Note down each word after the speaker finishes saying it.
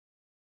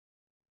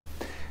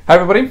Hi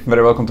everybody,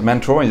 very welcome to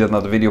Mentour and yet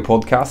another video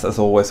podcast. As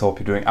always, hope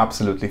you're doing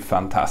absolutely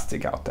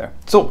fantastic out there.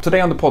 So today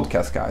on the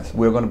podcast, guys,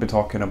 we're going to be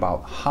talking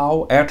about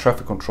how air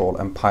traffic control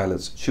and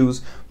pilots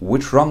choose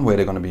which runway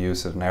they're going to be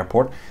used at an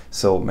airport.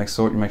 So make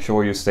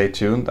sure you stay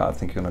tuned. I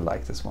think you're going to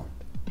like this one.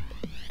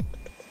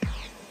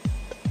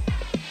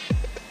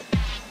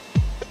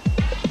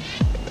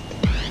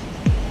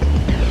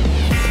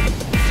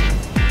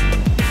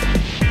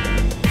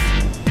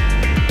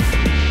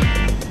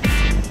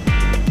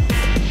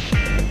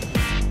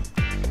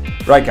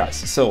 Right guys,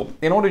 so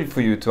in order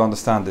for you to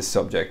understand this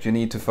subject, you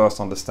need to first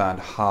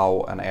understand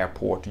how an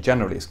airport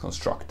generally is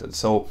constructed.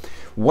 So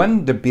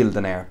when they build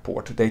an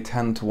airport, they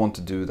tend to want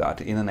to do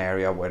that in an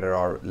area where there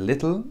are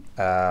little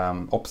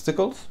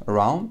obstacles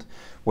around,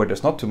 where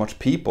there's not too much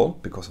people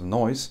because of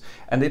noise,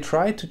 and they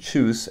try to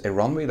choose a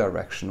runway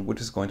direction which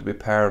is going to be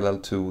parallel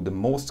to the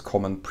most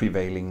common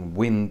prevailing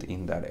wind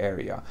in that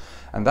area.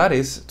 And that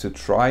is to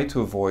try to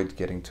avoid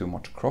getting too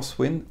much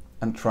crosswind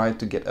and try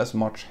to get as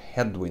much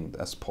headwind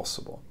as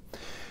possible.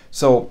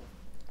 So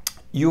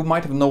you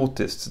might have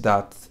noticed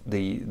that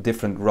the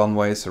different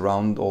runways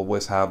around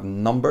always have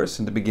numbers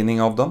in the beginning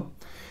of them.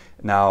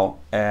 Now,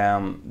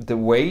 the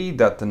way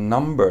that the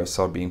numbers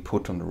are being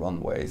put on the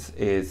runways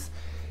is,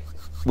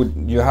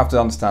 you have to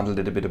understand a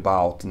little bit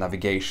about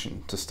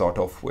navigation to start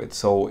off with.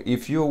 So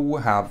if you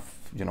have,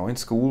 in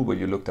school where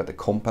you looked at the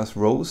compass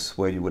rose,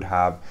 where you would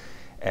have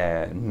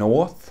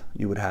north,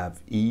 you would have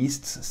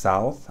east,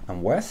 south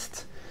and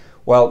west.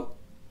 Well,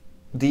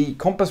 the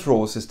compass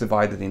rose is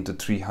divided into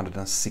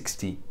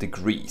 360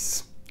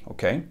 degrees,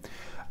 okay?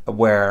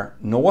 Where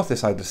north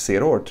is either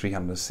 0 or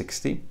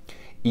 360,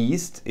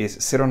 east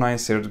is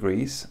 090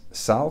 degrees,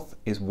 south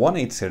is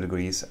 180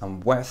 degrees,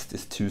 and west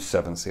is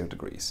 270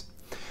 degrees.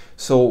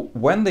 So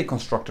when they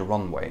construct a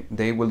runway,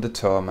 they will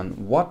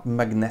determine what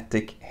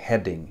magnetic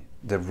heading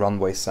the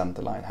runway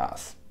centerline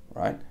has,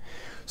 right?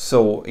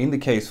 So in the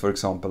case, for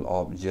example,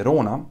 of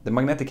Girona, the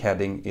magnetic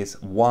heading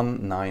is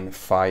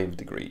 195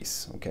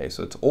 degrees. Okay,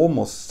 so it's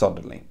almost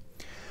southerly.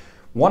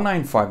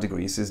 195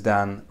 degrees is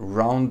then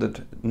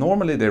rounded.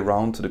 Normally they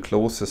round to the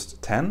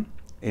closest 10.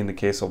 In the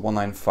case of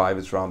 195,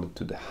 it's rounded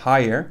to the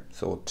higher,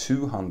 so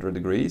 200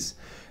 degrees.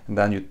 And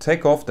then you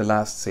take off the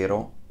last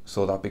 0,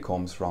 so that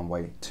becomes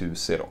runway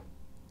 20.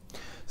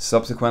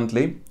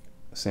 Subsequently,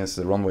 since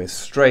the runway is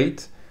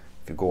straight,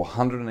 if you go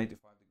 185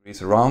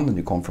 degrees around and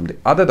you come from the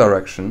other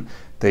direction,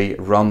 the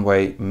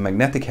runway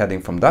magnetic heading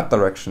from that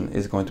direction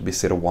is going to be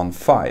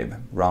 015,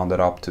 rounded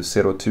up to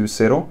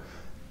 020,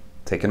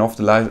 taken off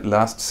the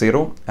last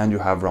 0, and you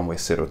have runway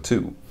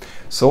 02.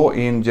 So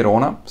in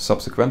Girona,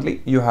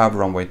 subsequently, you have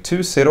runway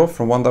 20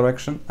 from one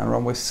direction and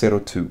runway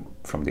 02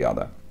 from the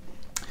other.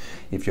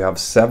 If you have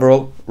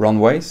several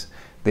runways,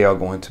 they are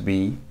going to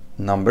be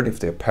numbered, if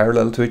they're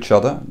parallel to each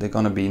other, they're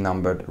going to be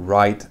numbered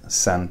right,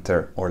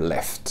 center or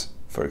left,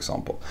 for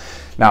example.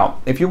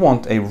 Now, if you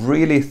want a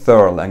really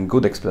thorough and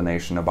good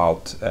explanation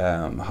about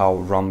how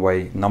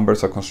runway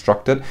numbers are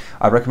constructed,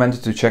 I recommend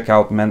you to check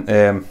out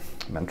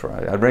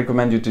Mentour. I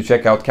recommend you to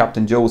check out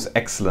Captain Joe's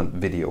excellent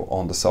video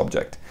on the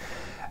subject.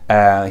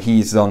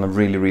 He's done a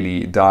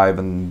really dive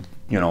and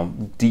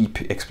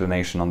deep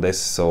explanation on this,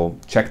 so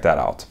check that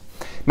out.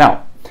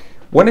 Now,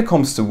 when it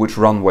comes to which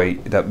runway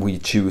that we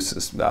choose,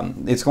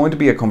 it's going to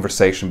be a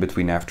conversation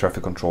between air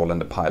traffic control and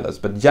the pilots,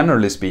 but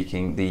generally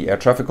speaking, the air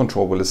traffic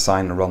control will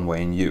assign a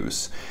runway in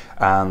use,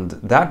 and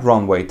that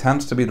runway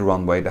tends to be the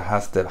runway that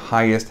has the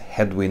highest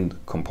headwind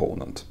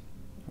component.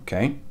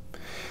 Okay?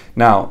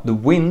 Now, the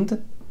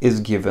wind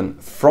is given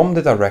from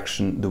the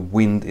direction the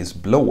wind is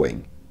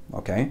blowing.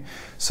 Okay?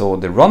 So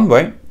the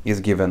runway is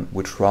given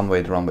which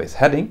runway the runway is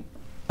heading,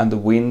 and the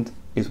wind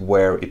is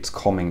where it's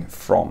coming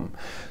from.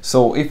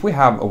 So if we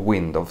have a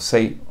wind of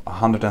say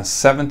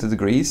 170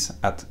 degrees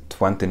at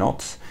 20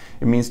 knots,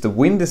 it means the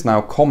wind is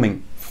now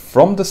coming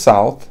from the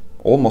south,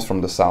 almost from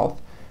the south,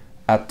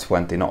 at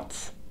 20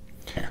 knots.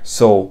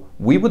 So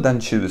we would then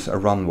choose a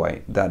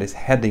runway that is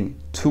heading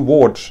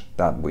towards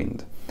that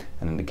wind.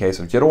 And in the case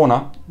of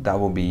Girona, that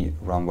will be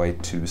runway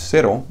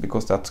 20,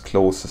 because that's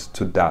closest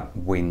to that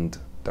wind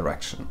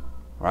direction,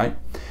 right?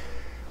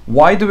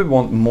 Why do we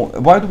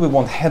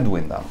want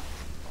headwind then?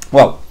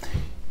 Well,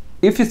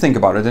 if you think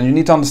about it, and you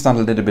need to understand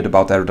a little bit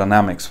about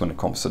aerodynamics when it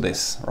comes to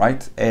this,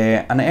 right?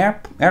 An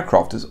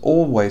aircraft is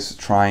always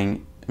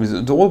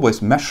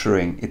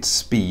measuring its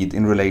speed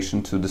in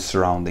relation to the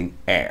surrounding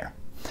air.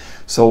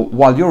 So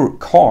while your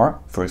car,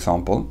 for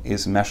example,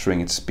 is measuring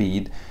its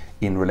speed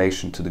in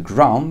relation to the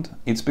ground,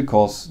 it's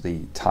because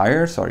the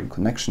tires are in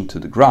connection to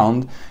the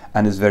ground,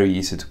 and it's very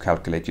easy to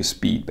calculate your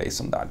speed based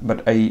on that.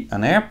 But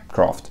an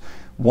aircraft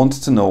wants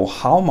to know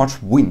how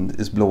much wind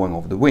is blowing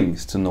over the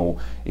wings, to know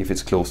if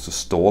it's close to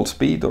stall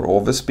speed or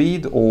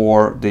overspeed,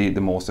 or the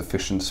most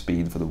efficient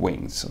speed for the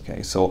wings.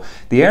 Okay, so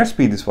the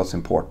airspeed is what's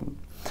important.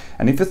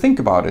 And if you think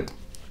about it,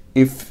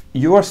 if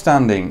you are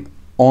standing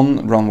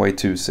on runway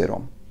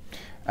 20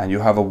 and you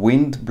have a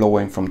wind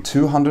blowing from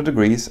 200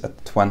 degrees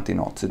at 20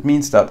 knots, it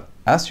means that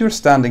as you're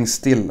standing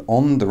still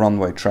on the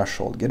runway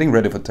threshold, getting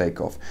ready for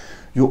takeoff,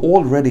 you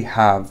already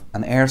have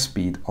an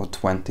airspeed of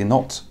 20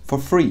 knots for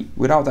free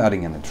without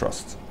adding any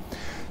thrust.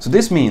 So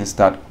this means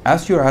that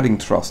as you're adding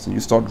thrust and you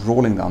start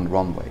rolling down the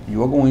runway,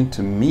 you are going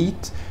to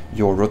meet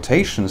your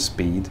rotation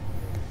speed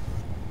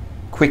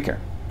quicker.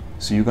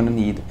 So you're going to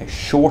need a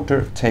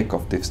shorter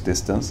takeoff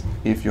distance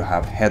if you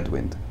have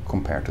headwind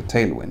compared to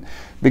tailwind,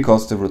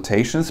 because the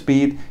rotation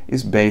speed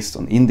is based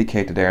on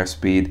indicated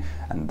airspeed,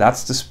 and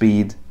that's the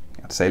speed.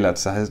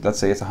 Let's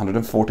say it's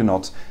 140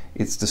 knots.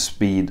 It's the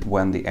speed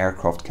when the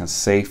aircraft can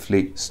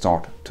safely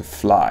start to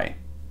fly.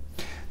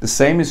 The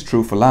same is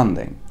true for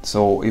landing.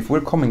 So if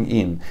we're coming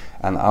in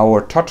and our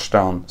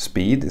touchdown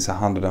speed is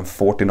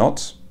 140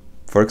 knots,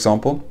 for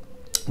example,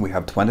 we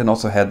have 20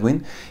 knots of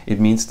headwind, it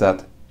means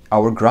that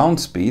our ground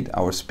speed,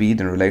 our speed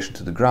in relation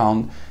to the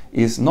ground,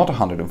 is not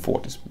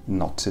 140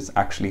 knots, it's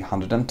actually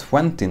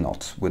 120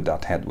 knots with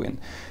that headwind.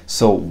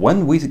 So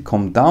when we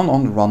come down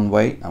on the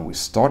runway and we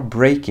start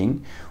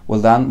braking,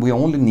 well then we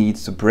only need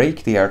to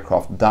brake the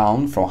aircraft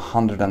down from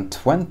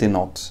 120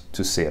 knots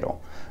to 0,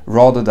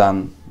 rather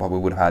than what we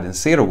would have had in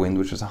zero wind,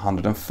 which is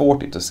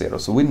 140 to 0.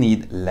 So we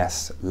need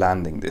less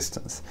landing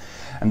distance.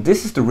 And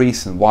this is the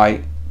reason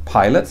why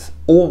pilots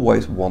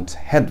always want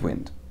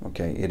headwind.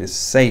 Okay, it is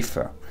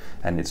safer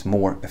and it's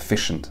more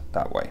efficient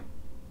that way.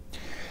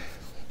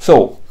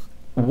 So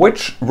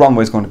which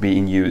runway is going to be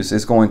in use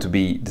is going to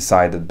be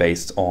decided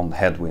based on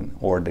headwind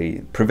or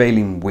the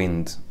prevailing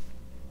wind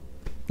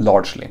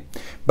largely.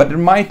 But there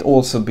might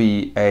also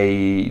be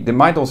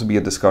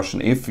a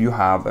discussion if you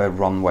have a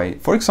runway,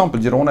 for example,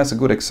 Girona is a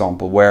good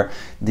example, where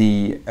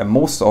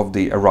most of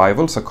the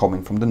arrivals are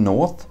coming from the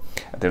north.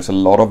 There's a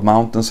lot of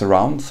mountains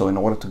around, so in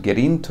order to get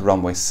into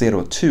runway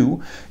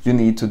 02, you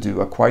need to do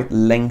a quite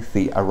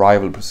lengthy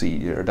arrival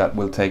procedure that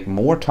will take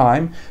more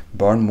time,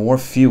 burn more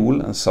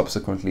fuel, and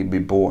subsequently be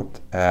bought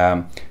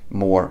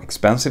more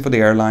expensive for the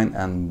airline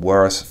and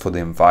worse for the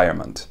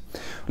environment.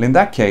 Well, in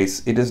that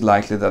case, it is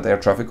likely that air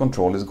traffic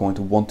control is going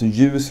to want to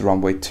use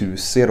runway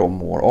 20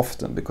 more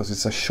often, because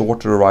it's a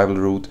shorter arrival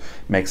route,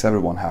 makes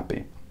everyone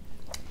happy.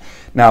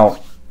 Now,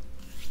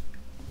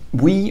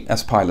 we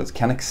as pilots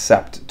can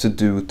accept to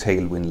do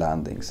tailwind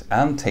landings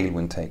and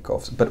tailwind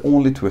takeoffs, but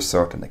only to a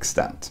certain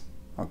extent.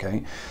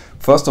 Okay.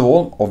 First of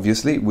all,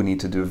 obviously, we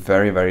need to do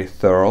very, very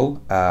thorough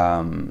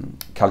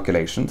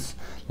calculations,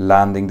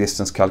 landing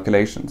distance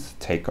calculations,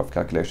 takeoff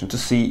calculations, to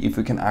see if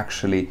we can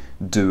actually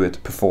do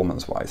it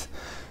performance-wise.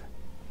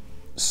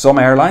 Some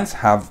airlines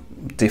have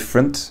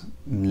different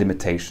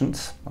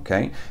limitations.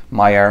 Okay,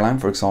 my airline,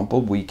 for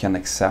example, we can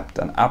accept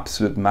an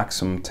absolute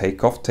maximum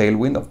takeoff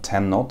tailwind of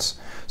 10 knots.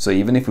 So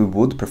even if we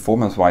would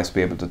performance-wise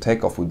be able to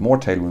take off with more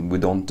tailwind, we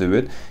don't do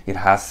it. It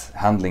has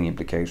handling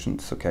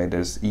implications. Okay,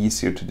 there's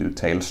easier to do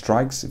tail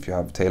strikes if you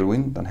have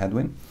tailwind than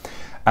headwind.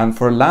 And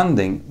for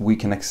landing, we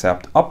can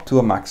accept up to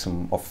a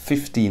maximum of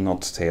 15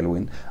 knots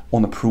tailwind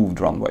on approved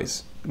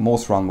runways.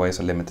 Most runways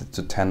are limited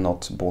to 10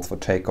 knots both for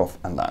takeoff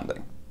and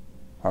landing.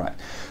 All right.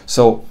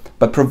 So,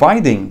 but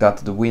providing that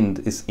the wind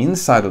is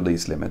inside of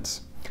these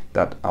limits,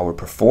 that our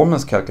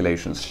performance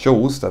calculations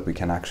shows that we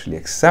can actually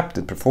accept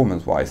it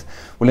performance-wise,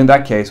 well, in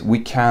that case, we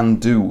can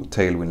do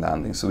tailwind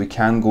landing. So we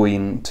can go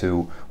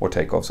into, or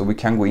takeoff, so we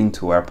can go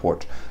into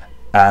airport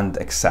and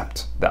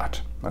accept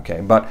that.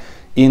 Okay, but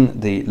in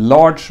the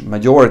large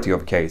majority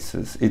of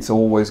cases, it's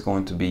always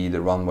going to be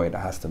the runway that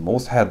has the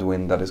most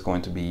headwind that is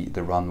going to be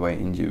the runway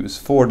in use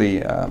for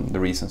the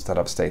reasons that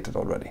I've stated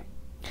already.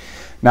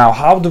 Now,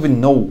 how do we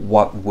know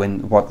what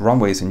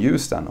runway is in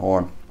use then,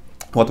 or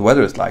what the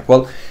weather is like?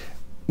 Well,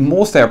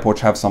 most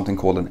airports have something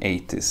called an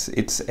ATIS.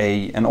 It's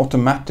an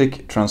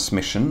automatic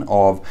transmission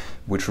of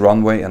which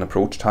runway and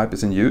approach type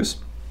is in use,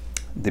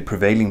 the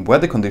prevailing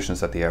weather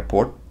conditions at the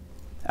airport,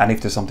 and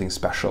if there's something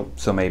special.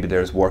 So maybe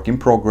there's work in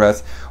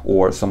progress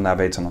or some nav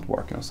aids are not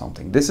working or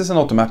something. This is an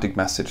automatic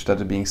message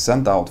that is being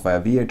sent out via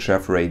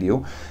VHF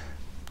radio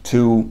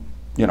to,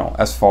 you know,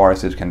 as far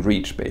as it can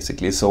reach,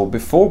 basically. So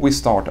before we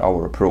start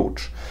our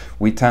approach,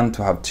 we tend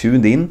to have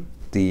tuned in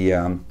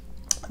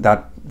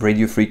that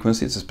radio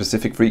frequency. It's a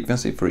specific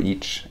frequency for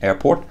each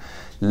airport.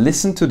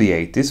 Listen to the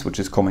ATIS, which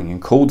is coming in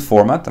code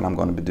format, and I'm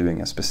going to be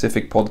doing a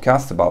specific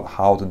podcast about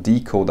how to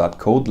decode that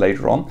code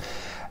later on.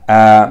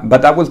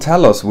 But that will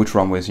tell us which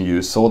runway is in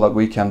use, so that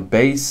we can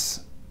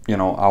base, you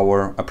know,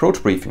 our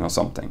approach briefing on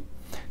something.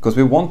 Because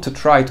we want to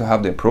try to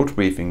have the approach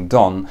briefing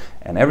done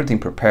and everything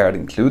prepared,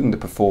 including the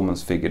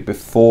performance figure,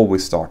 before we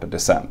start the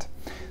descent.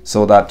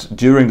 So that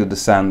during the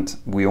descent,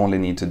 we only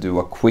need to do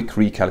a quick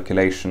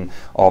recalculation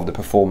of the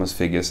performance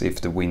figures if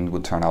the wind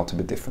would turn out to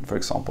be different, for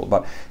example.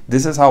 But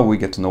this is how we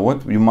get to know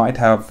it. You might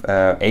have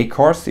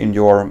ACARS in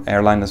your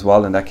airline as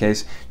well. In that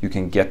case, you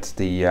can get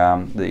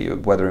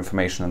the weather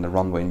information and the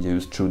runway in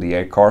use through the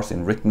ACARS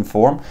in written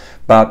form.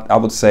 But I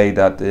would say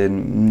that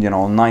in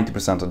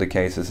 90% of the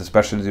cases,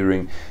 especially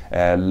during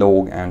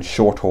long and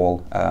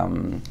short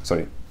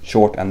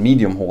and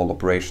medium haul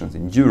operations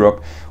in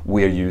Europe,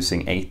 we are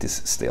using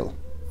ATIS still.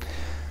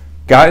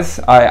 Guys,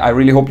 I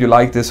really hope you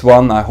like this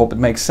one. I hope it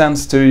makes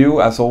sense to you.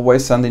 As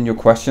always, send in your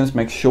questions.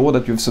 Make sure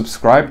that you've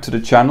subscribed to the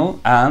channel.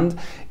 And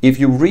if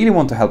you really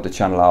want to help the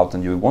channel out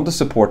and you want to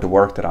support the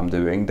work that I'm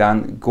doing,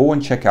 then go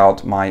and check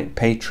out my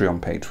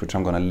Patreon page, which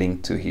I'm going to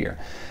link to here.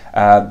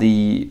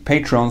 The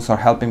Patrons are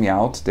helping me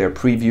out. They're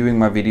previewing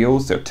my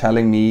videos. They're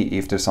telling me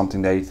if there's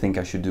something they think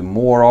I should do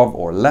more of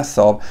or less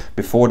of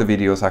before the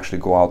videos actually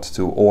go out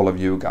to all of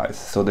you guys.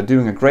 So they're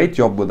doing a great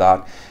job with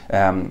that.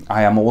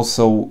 I am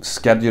also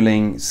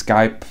scheduling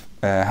Skype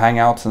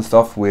hangouts and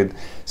stuff with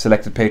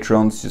selected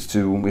patrons, just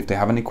to, if they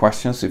have any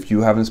questions, if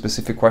you have any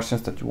specific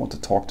questions that you want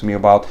to talk to me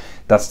about,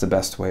 that's the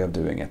best way of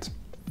doing it.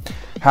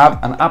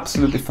 Have an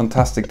absolutely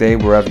fantastic day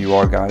wherever you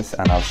are, guys,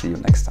 and I'll see you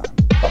next time.